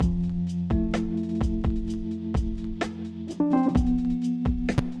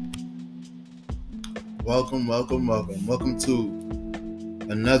Welcome to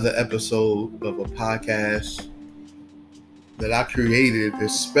another episode of a podcast that I created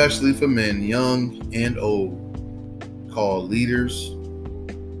especially for men, young and old, called Leaders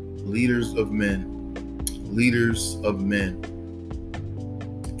of Men.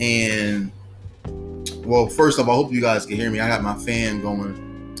 And, well, first off, I hope you guys can hear me. I got my fan going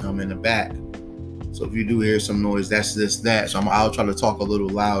in the back. So if you do hear some noise, that's that. So I'll try to talk a little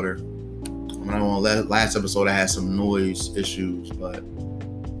louder. I know last episode I had some noise issues, but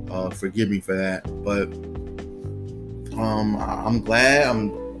forgive me for that. But I'm glad.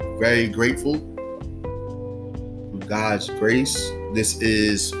 I'm very grateful for God's grace. This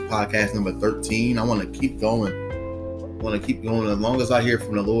is podcast number 13. I want to keep going. As long as I hear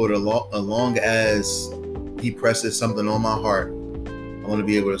from the Lord, as long as He presses something on my heart, I want to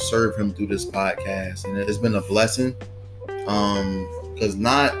be able to serve Him through this podcast. And it's been a blessing. Because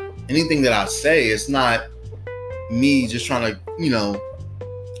not anything that I say, it's not me just trying to,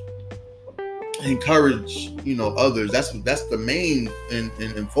 encourage, others. That's the main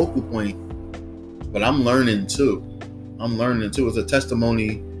and focal point. But I'm learning too. It's a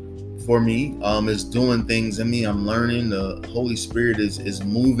testimony for me. It's doing things in me. I'm learning. The Holy Spirit is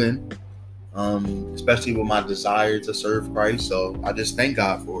moving, especially with my desire to serve Christ. So I just thank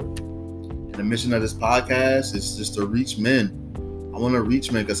God for it. And the mission of this podcast is just to reach men. I want to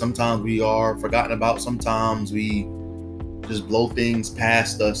reach men because sometimes we are forgotten about. Sometimes we just blow things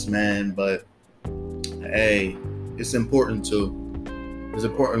past us, man. But hey, it's important too. Because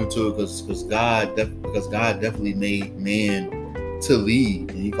God definitely made man to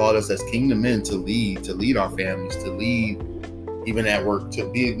lead, and He called us as kingdom men to lead our families, to lead even at work, to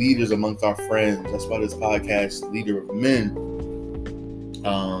be leaders amongst our friends. That's why this podcast, Leader of Men,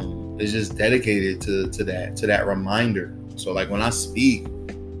 is just dedicated to that reminder. So like when I speak,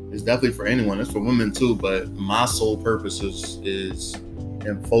 it's definitely for anyone. It's for women too, but my sole purpose is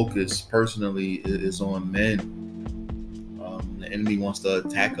and focus personally is on men. The enemy wants to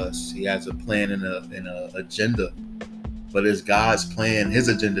attack us. He has a plan and a agenda, but it's God's plan, His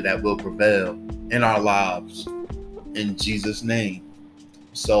agenda that will prevail in our lives in Jesus' name.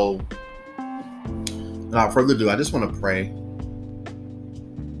 So without further ado, I just want to pray,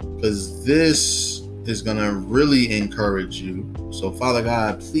 because this is going to really encourage you. So Father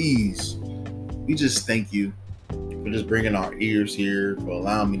God, please, we just thank you for just bringing our ears here, for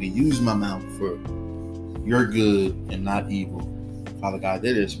allowing me to use my mouth for your good and not evil. Father God,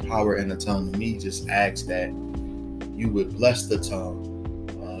 there is power in the tongue. Me just ask that you would bless the tongue.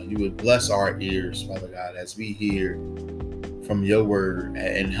 You would bless our ears, Father God, as we hear from your word,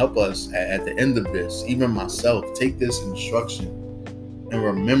 and help us at the end of this, even myself, take this instruction and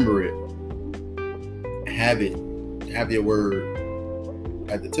remember it. Have your word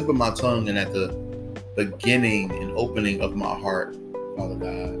at the tip of my tongue and at the beginning and opening of my heart, Father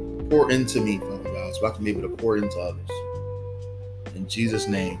God. Pour into me, Father God, so I can be able to pour into others. In Jesus'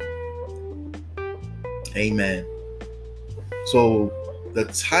 name, amen. So the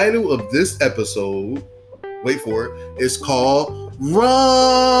title of this episode, wait for it, is called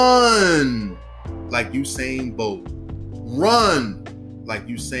Run Like Usain Bolt. Run like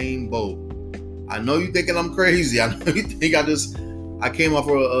Usain Bolt. I know you're thinking I'm crazy. I know you think I came off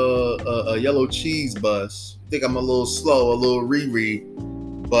a yellow cheese bus. You think I'm a little slow, a little Riri.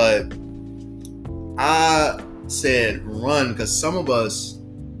 But I said run because some of us,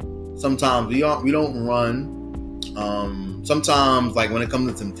 sometimes we don't run. Sometimes, like when it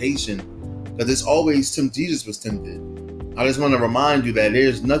comes to temptation, because it's always Jesus was tempted. I just want to remind you that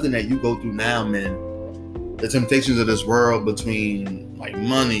there's nothing that you go through now, man. The temptations of this world, between like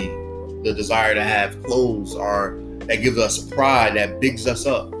money, the desire to have clothes, or that gives us pride, that bigs us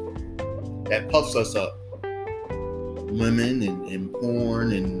up, that puffs us up. Women and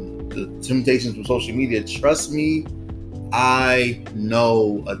porn and the temptations from social media. Trust me, I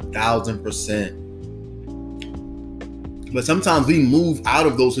know 1,000%. But sometimes we move out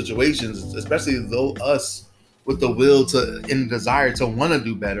of those situations, especially though us with the will to and desire to want to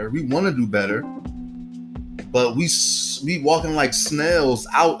do better. We want to do better, but we walking like snails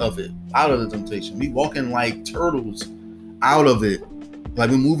out of it, out of the temptation. We walking like turtles out of it, like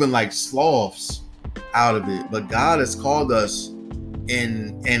we're moving like sloths out of it. But God has called us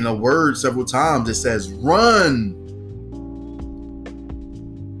in the word several times. It says run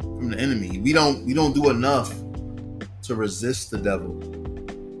from the enemy. We don't do enough to resist the devil.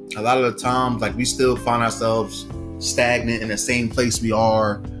 A lot of the times, like, we still find ourselves stagnant in the same place we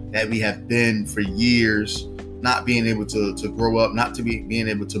are, that we have been for years, not being able to grow up, not to being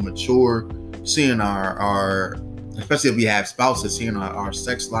able to mature, seeing our especially if we have spouses, seeing our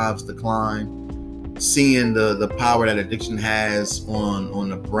sex lives decline, seeing the power that addiction has on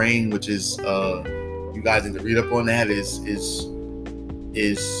the brain, which is you guys need to read up on that, is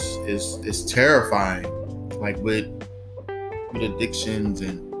terrifying. Like with addictions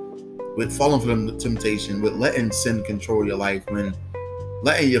and with falling for the temptation, with letting sin control your life, when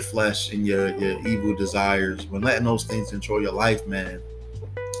letting your flesh and your evil desires, when letting those things control your life, man,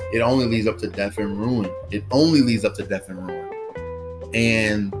 it only leads up to death and ruin. It only leads up to death and ruin.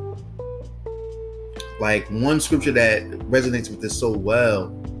 And like one scripture that resonates with this so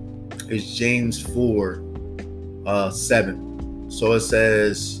well is James 4:7. So it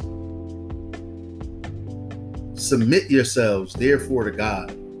says, submit yourselves therefore to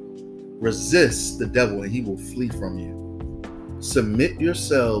God. Resist the devil and he will flee from you. Submit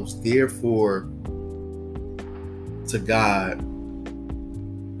yourselves therefore to God.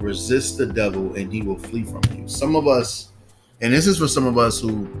 Resist the devil and he will flee from you. Some of us, and this is for some of us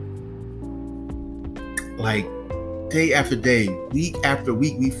who, like, day after day, week after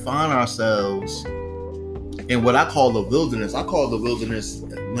week, we find ourselves in what I call the wilderness. I call the wilderness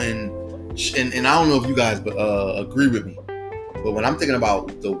when, and I don't know if you guys agree with me, but when I'm thinking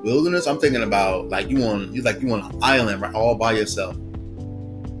about the wilderness, I'm thinking about like you on an island, right, all by yourself.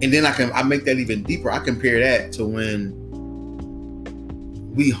 And then I make that even deeper. I compare that to when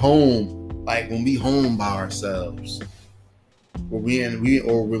we home by ourselves, when we in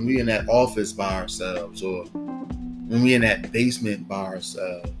that office by ourselves, or when we in that basement by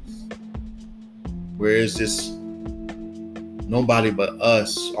ourselves, where it's just nobody but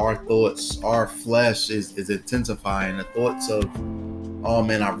us. Our thoughts, our flesh is intensifying. The thoughts of, oh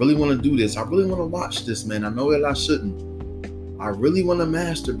man, I really want to do this. I really want to watch this, man. I know that I shouldn't. I really want to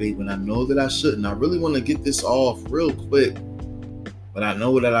masturbate, but I know that I shouldn't. I really want to get this off real quick, but I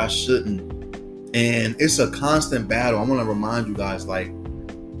know that I shouldn't. And it's a constant battle. I want to remind you guys, like,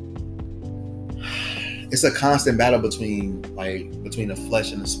 it's a constant battle between the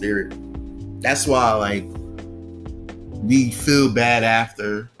flesh and the spirit. That's why, like, we feel bad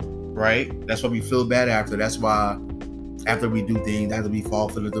after, right? That's why we feel bad after. That's why after we do things, after we fall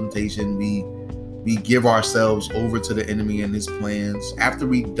for the temptation, we give ourselves over to the enemy and his plans. After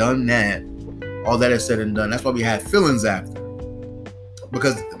we've done that, all that is said and done, that's why we have feelings after.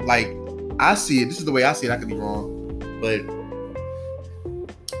 Because, like, I see it, this is the way I see it, I could be wrong, but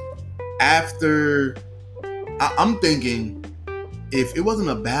after, I'm thinking, if it wasn't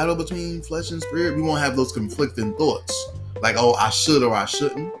a battle between flesh and spirit, we won't have those conflicting thoughts. Like, oh, I should or I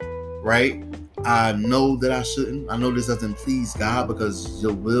shouldn't, right? I know that I shouldn't. I know this doesn't please God, because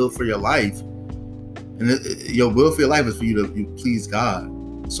your will for your life, and your will for your life is for you to please God.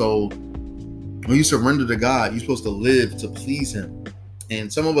 So when you surrender to God, you're supposed to live to please him.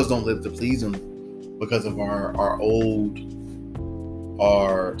 And some of us don't live to please him because of our old,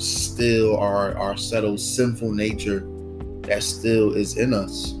 our settled sinful nature that still is in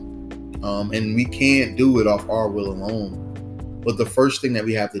us. And we can't do it off our will alone. But the first thing that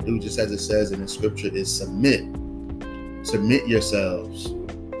we have to do, just as it says in the scripture, is submit. Submit yourselves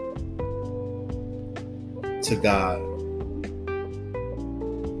to God.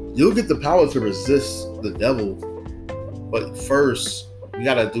 You'll get the power to resist the devil. But first, we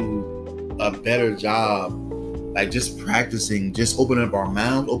got to do a better job, like just practicing, just opening up our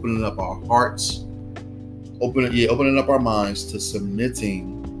mouths, opening up our hearts, opening up our minds to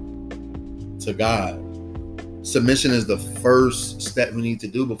submitting to God. Submission is the first step we need to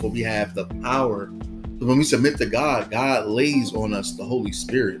do before we have the power. So when we submit to God, God lays on us the Holy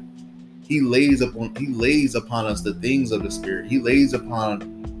Spirit. He lays upon us the things of the Spirit. He lays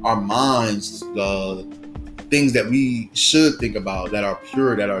upon our minds the things that we should think about, that are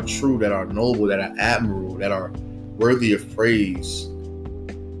pure, that are true, that are noble, that are admirable, that are worthy of praise.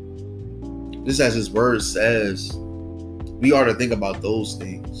 Just as his word says, we are to think about those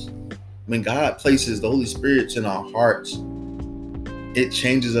things. When God places the Holy Spirit in our hearts, it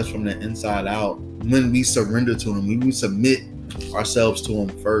changes us from the inside out. When we surrender to him, when we submit ourselves to him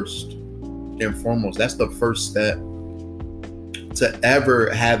first and foremost, that's the first step to ever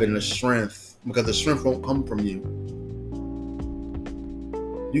having the strength, because the strength won't come from you.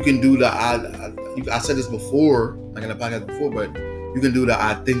 You can do I said this before, like in the podcast before, but you can do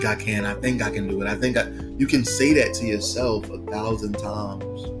I think I can do it. You can say that to yourself 1,000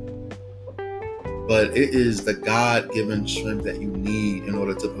 times. But it is the God-given strength that you need in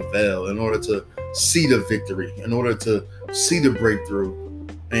order to prevail, in order to see the victory, in order to see the breakthrough.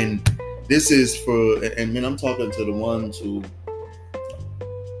 And this is for, and man, I'm talking to the ones who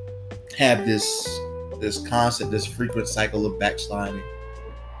have this frequent cycle of backsliding.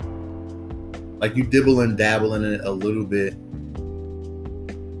 Like you dibble and dabble in it a little bit,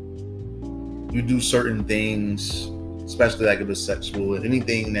 you do certain things, especially like if it's sexual, and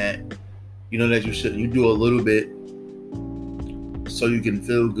anything that you know that you shouldn't. You do a little bit so you can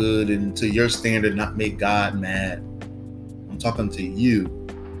feel good and to your standard, not make God mad. I'm talking to you,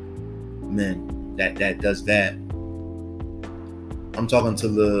 men, that does that. I'm talking to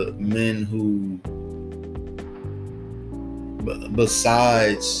the men who,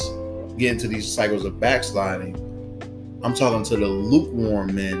 besides getting to these cycles of backsliding, I'm talking to the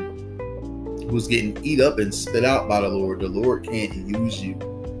lukewarm men who's getting eat up and spit out by the Lord. The Lord can't use you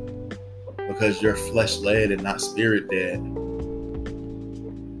because you're flesh-led and not spirit-led.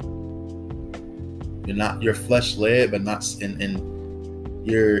 You're flesh-led, but not and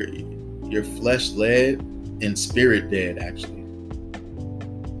you're flesh-led and spirit-dead, actually.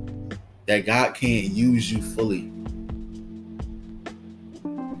 That God can't use you fully.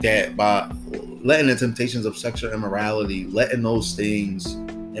 That by letting the temptations of sexual immorality, letting those things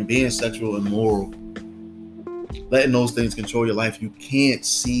and being sexual immoral, letting those things control your life, you can't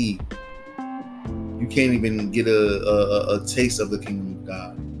see. You can't even get a taste of the kingdom of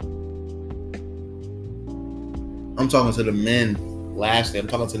God. I'm talking to the men, lastly, I'm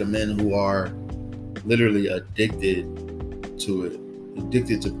talking to the men who are literally addicted to it,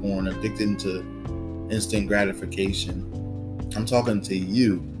 addicted to porn, addicted to instant gratification. I'm talking to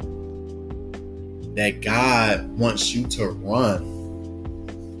you, that God wants you to run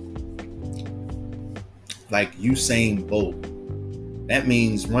like Usain Bolt. That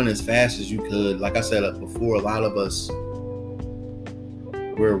means run as fast as you could. Like I said before, a lot of us,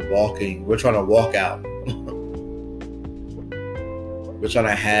 we're trying to walk out. We're trying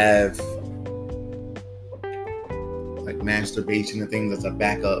to have like masturbation and things as a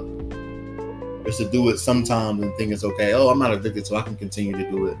backup. Just to do it sometimes and think it's okay. Oh, I'm not addicted, so I can continue to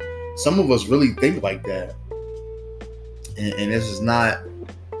do it. Some of us really think like that. And this is not,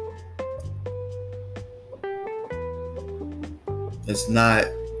 it's not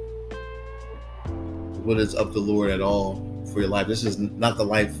what is up the Lord at all for your life. This is not the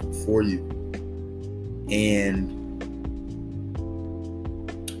life for you. And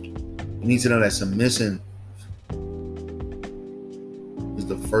you need to know that submission is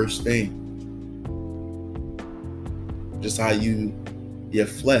the first thing. Just how your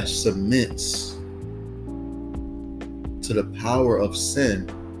flesh submits to the power of sin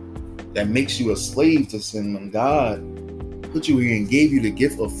that makes you a slave to sin when God put you here and gave you the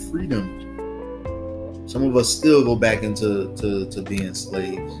gift of freedom. Some of us still go back into being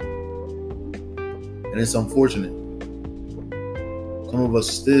slaves. And it's unfortunate. Some of us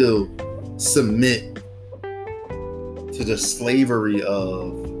still submit to the slavery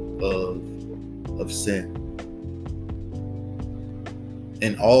of sin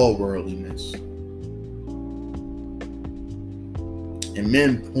and all worldliness. And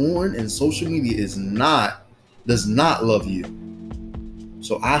men, porn and social media does not love you.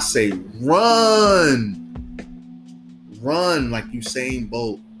 So I say run like Usain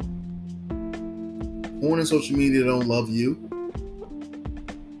Bolt. Porn and social media don't love you.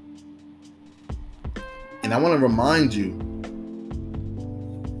 And I want to remind you,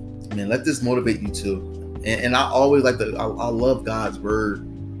 man, let this motivate you too. And I always I love God's word,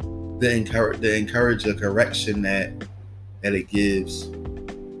 the encourage the correction that it gives.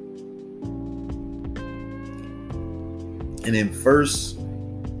 And in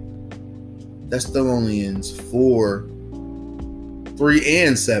 1 Thessalonians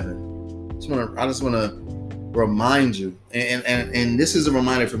 4:3-7, I just want to remind you, and this is a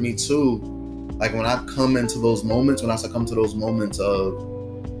reminder for me too. Like when I come into those moments, of,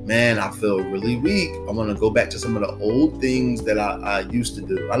 man, I feel really weak, I want to go back to some of the old things that I used to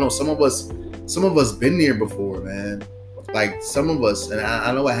do. I know some of us been there before, man. Like some of us, and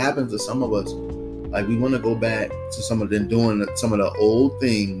I know what happens to some of us. Like we want to go back to some of them doing some of the old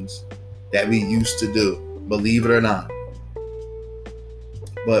things that we used to do, believe it or not.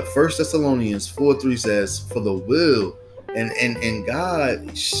 But 1 Thessalonians 4:3 says, for the will, and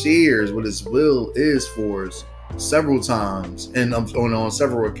God shares what his will is for us several times and on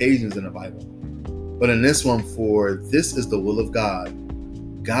several occasions in the Bible. But in this one, for this is the will of God.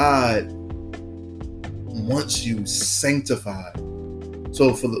 God wants you sanctified.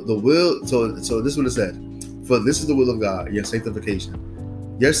 So for the will, so this is what it said. For this is the will of God, your sanctification.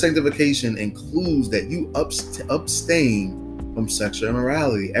 Your sanctification includes that you abstain from sexual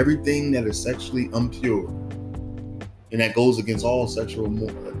immorality, everything that is sexually impure, and that goes against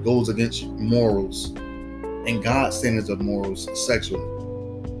goes against morals and God's standards of morals sexually.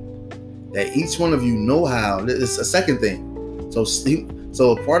 That each one of you know how. It's a second thing.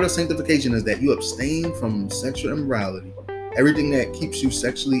 So a part of sanctification is that you abstain from sexual immorality, everything that keeps you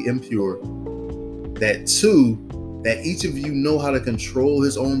sexually impure, That 2, that each of you know how to control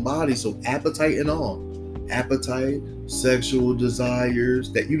his own body. So appetite and all. Appetite, sexual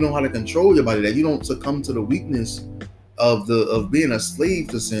desires, that you know how to control your body, that you don't succumb to the weakness of being a slave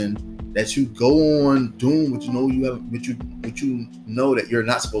to sin, that you go on doing what you know that you're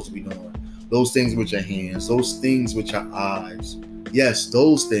not supposed to be doing. Those things with your hands, those things with your eyes. Yes,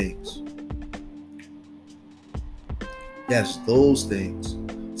 those things. Yes, those things.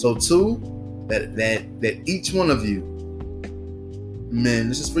 So 2, that each one of you, men,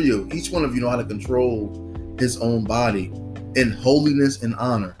 this is for you. Each one of you know how to control his own body in holiness and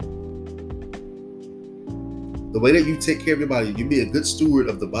honor. The way that you take care of your body, you be a good steward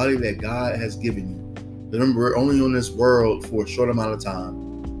of the body that God has given you. Remember, we're only on this world for a short amount of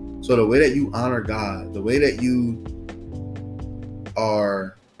time. So the way that you honor God, the way that you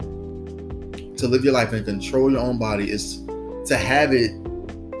are to live your life and control your own body is to have it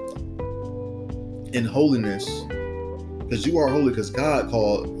in holiness, because you are holy, because God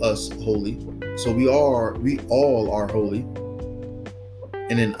called us holy. So we all are holy,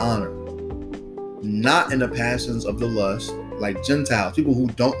 and in honor. Not in the passions of the lust, like Gentiles, people who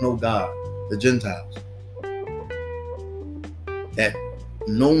don't know God, the Gentiles. That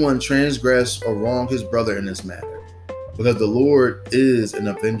no one transgress or wrong his brother in this matter, because the Lord is an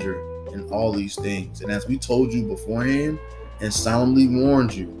avenger in all these things. And as we told you beforehand and solemnly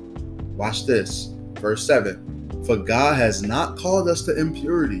warned you, watch this, verse 7, for God has not called us to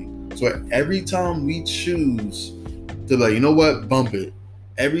impurity. So every time we choose to, like, you know what, bump it.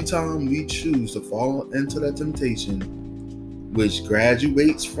 Every time we choose to fall into that temptation, which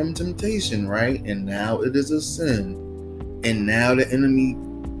graduates from temptation, right? And now it is a sin. And now the enemy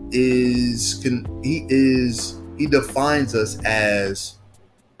he defines us as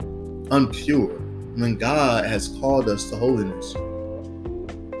unpure when God has called us to holiness.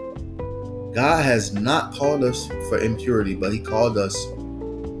 God has not called us for impurity, but he called us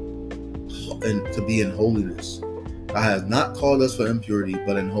to be in holiness. God has not called us for impurity,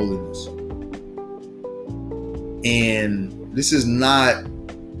 but in holiness. And this is not,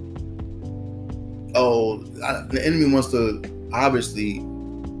 the enemy wants to obviously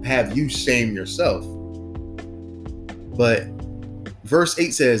have you shame yourself. But verse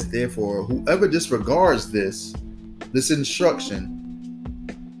 8 says, therefore, whoever disregards this instruction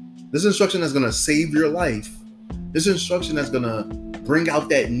that's going to save your life, this instruction that's going to bring out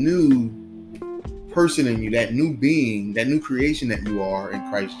that new person in you, that new being, that new creation that you are in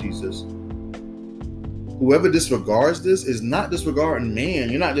Christ Jesus. Whoever disregards this is not disregarding man.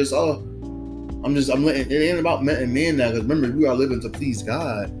 You're not just, it ain't about man and man now, because remember, we are living to please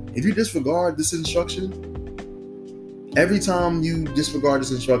God. If you disregard this instruction, every time you disregard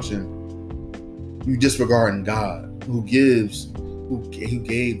this instruction, you disregarding God, who gave his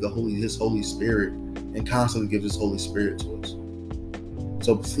Holy Spirit and constantly gives his Holy Spirit to us.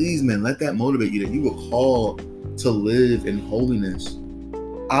 So please, man, let that motivate you, that you were called to live in holiness.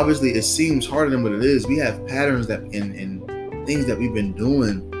 Obviously, it seems harder than what it is. We have patterns that in things that we've been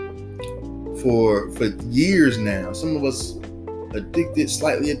doing for years now. Some of us addicted,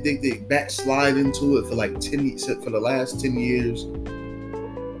 slightly addicted, backslide into it for the last 10 years.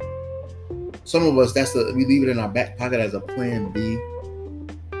 Some of us, we leave it in our back pocket as a plan B.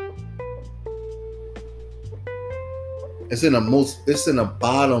 It's in the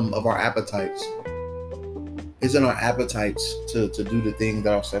bottom of our appetites. It's in our appetites to do the things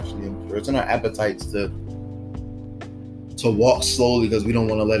that are sexually impure. It's in our appetites to walk slowly because we don't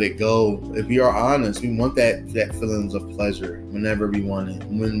want to let it go. If we are honest, we want that feelings of pleasure whenever we want it,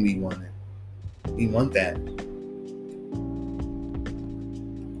 when we want it. We want that.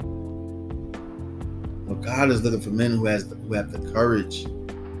 But God is looking for men who have the courage,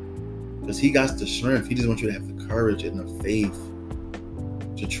 because he got the strength. He just wants you to have the courage and the faith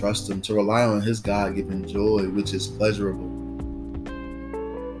to trust him, to rely on his God-given joy, which is pleasurable.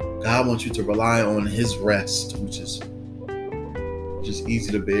 God wants you to rely on his rest, which is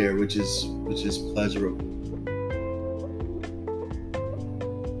easy to bear, which is pleasurable.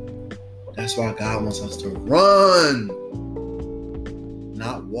 That's why God wants us to run,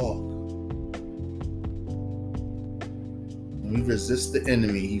 not walk. When we resist the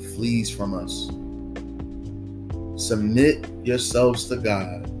enemy, he flees from us. Submit yourselves to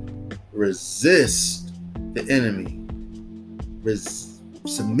God. Resist the enemy.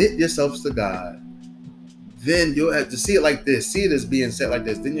 Submit yourselves to God. Then you'll have to see it like this. See it as being said like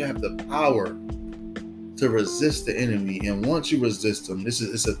this. Then you have the power to resist the enemy. And once you resist him, it's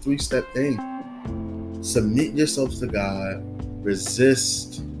a 3-step thing. Submit yourselves to God.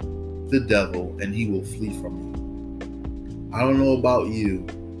 Resist the devil, and he will flee from you. I don't know about you,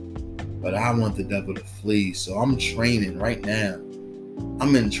 but I want the devil to flee. So I'm training right now.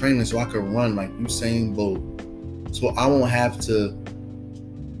 I'm in training so I can run like Usain Bolt. So I won't have to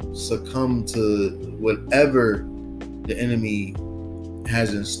succumb to whatever the enemy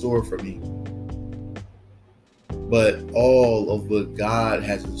has in store for me, but all of what God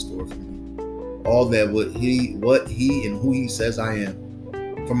has in store for me, all that what he and who he says I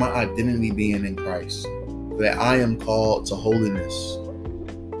am, for my identity being in Christ, that I am called to holiness.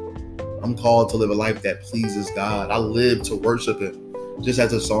 I'm called to live a life that pleases God. I live to worship him, just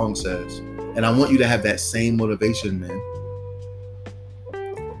as the song says. And I want you to have that same motivation, man.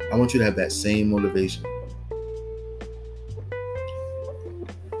 I want you to have that same motivation.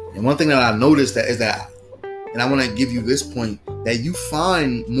 And one thing that I noticed is that, and I want to give you this point, that you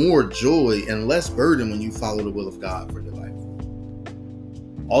find more joy and less burden when you follow the will of God for your life.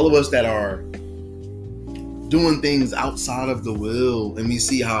 All of us that are doing things outside of the will, and we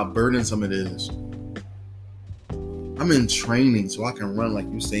see how burdensome it is. I'm in training so I can run like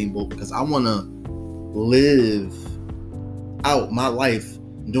Usain Bolt, because I want to live out my life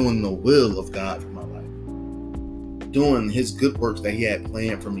doing the will of God for my life, doing his good works that he had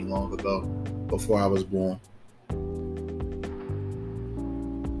planned for me long ago, before I was born.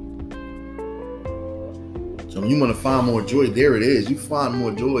 So when you want to find more joy, there it is. You find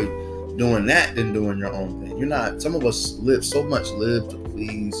more joy doing that than doing your own thing. Some of us live to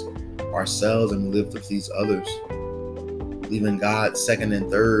please ourselves, and we live to please others, leaving God second and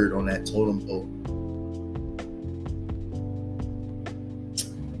third on that totem pole.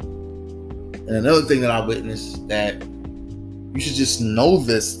 And another thing that I witnessed, that you should just know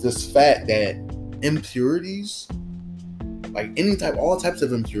this fact, that impurities, like all types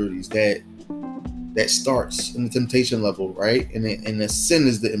of impurities that starts in the temptation level, right? And the sin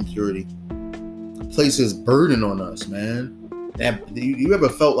is the impurity, places burden on us, man. That you ever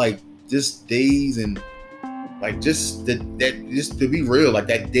felt like just days and like just to be real, like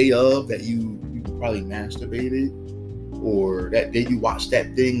that day of that you probably masturbated, or that day you watched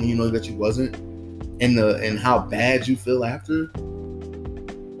that thing when you know that you wasn't, and how bad you feel after.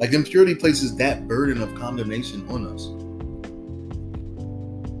 Like impurity places that burden of condemnation on us.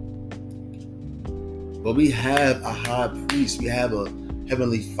 But we have a high priest, we have a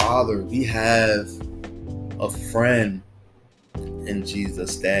heavenly Father, we have a friend in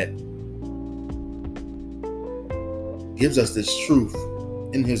Jesus that gives us this truth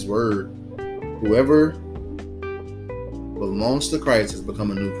in his word. Whoever belongs to Christ has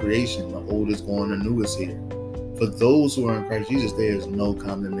become a new creation. The old is gone, the new is here. For those who are in Christ Jesus, there is no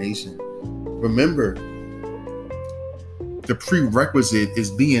condemnation. Remember, the prerequisite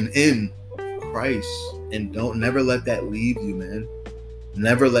is being in Christ, and never let that leave you, man.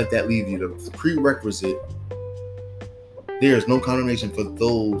 Never let that leave you. The prerequisite, there is no condemnation for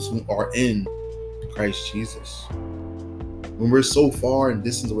those who are in Christ Jesus. When we're so far and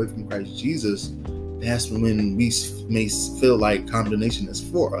distance away from Christ Jesus, that's when we may feel like condemnation is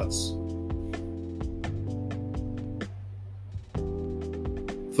for us.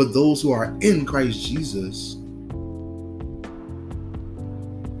 For those who are in Christ Jesus,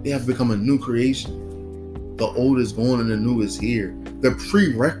 they have become a new creation. The old is gone and the new is here. The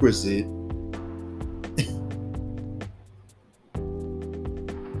prerequisite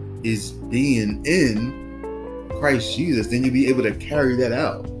is being in Christ Jesus. Then you'll be able to carry that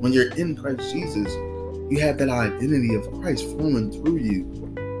out. When you're in Christ Jesus, you have that identity of Christ flowing through you.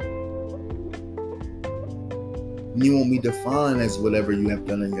 And you won't be defined as whatever you have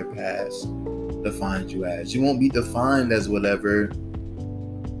done in your past defines you as. You won't be defined as whatever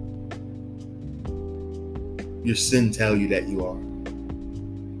your sin tell you that you are.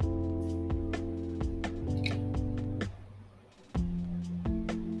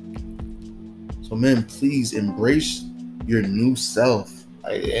 So man, please embrace your new self.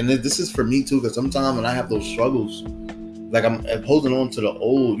 And this is for me too, because sometimes when I have those struggles, like I'm holding on to the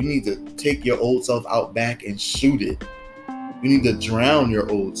old, you need to take your old self out back and shoot it. You need to drown your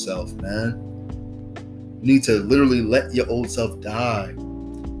old self, man. You need to literally let your old self die.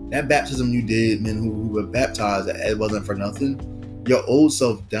 That baptism you did, men who were baptized, it wasn't for nothing. Your old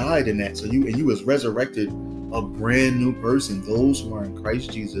self died in that. So you was resurrected, a brand new person. Those who are in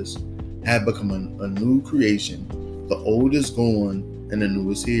Christ Jesus have become a new creation. The old is gone and the new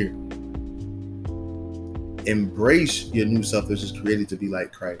is here. Embrace your new self that is created to be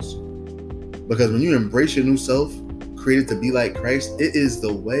like Christ. Because when you embrace your new self, created to be like Christ, it is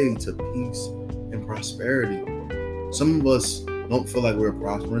the way to peace and prosperity. Some of us don't feel like we're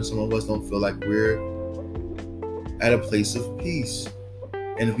prospering. Some of us don't feel like we're at a place of peace.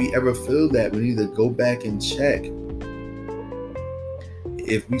 And if we ever feel that, we need to go back and check.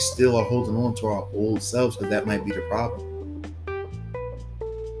 if we still are holding on to our old selves, because that might be the problem.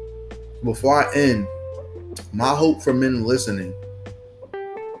 Before I end, my hope for men listening,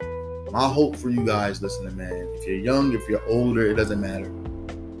 my hope for you guys listening, man, if you're young, if you're older, it doesn't matter.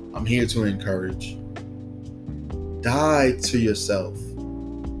 I'm here to encourage. Die to yourself.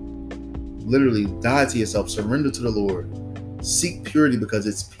 Literally, die to yourself. Surrender to the Lord. Seek purity because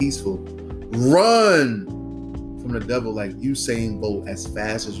it's peaceful. Run from the devil like Usain Bolt as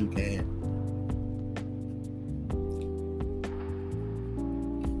fast as you can.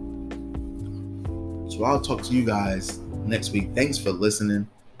 So I'll talk to you guys next week. Thanks for listening.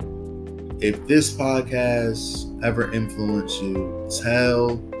 If this podcast ever influenced you,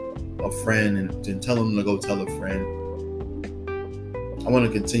 tell a friend and tell them to go tell a friend. I want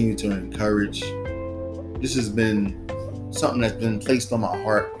to continue to encourage. This has been something that's been placed on my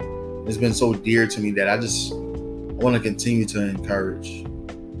heart. It's been so dear to me that I want to continue to encourage.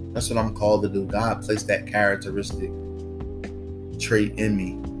 That's what I'm called to do. God placed that characteristic trait in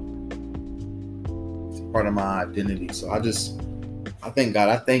me. It's part of my identity. So I thank God.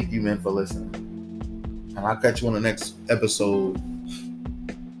 I thank you, man, for listening. And I'll catch you on the next episode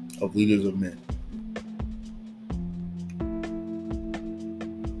of Leaders of Men.